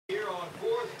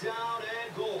down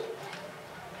and goal.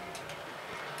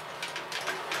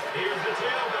 Here's the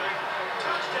tailback.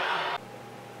 Touchdown.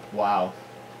 Wow,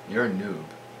 you're a noob.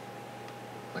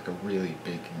 Like a really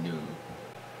big noob.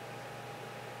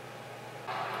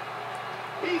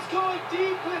 He's going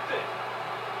deep with it.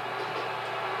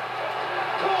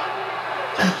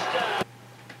 Caught. Touchdown.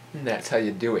 And that's how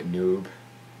you do it, noob.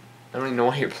 I don't even know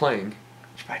why you're playing.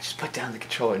 You should probably just put down the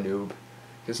controller, noob.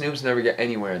 Because noobs never get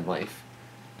anywhere in life.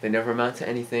 They never amount to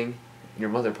anything, and your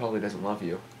mother probably doesn't love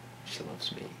you. She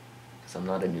loves me. Because I'm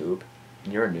not a noob,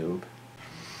 and you're a noob.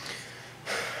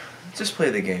 Just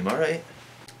play the game, alright?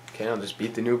 Okay, I'll just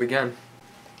beat the noob again.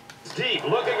 Deep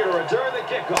looking to return the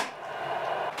kickoff.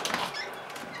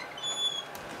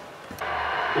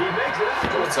 He makes it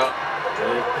out. What's up?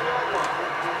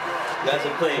 You guys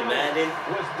are playing Madden?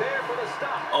 Was there for the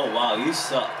stop. Oh wow, you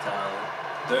suck, Tyler.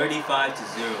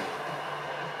 35-0.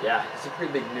 Yeah, he's a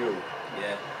pretty big noob.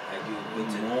 Yeah, I do.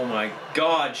 Quinton. Oh my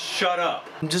god, shut up!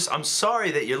 I'm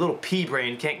sorry that your little pea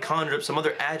brain can't conjure up some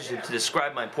other adjective to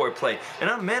describe my poor play. And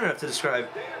I'm man enough to describe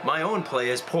my own play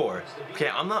as poor. Okay,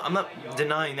 I'm not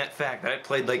denying that fact that I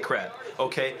played like crap.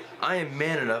 Okay? I am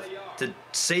man enough to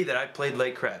say that I played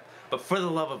like crap. But for the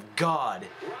love of God,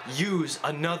 use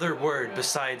another word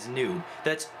besides noob.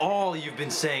 That's all you've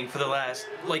been saying for the last,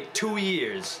 like, 2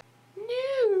 years.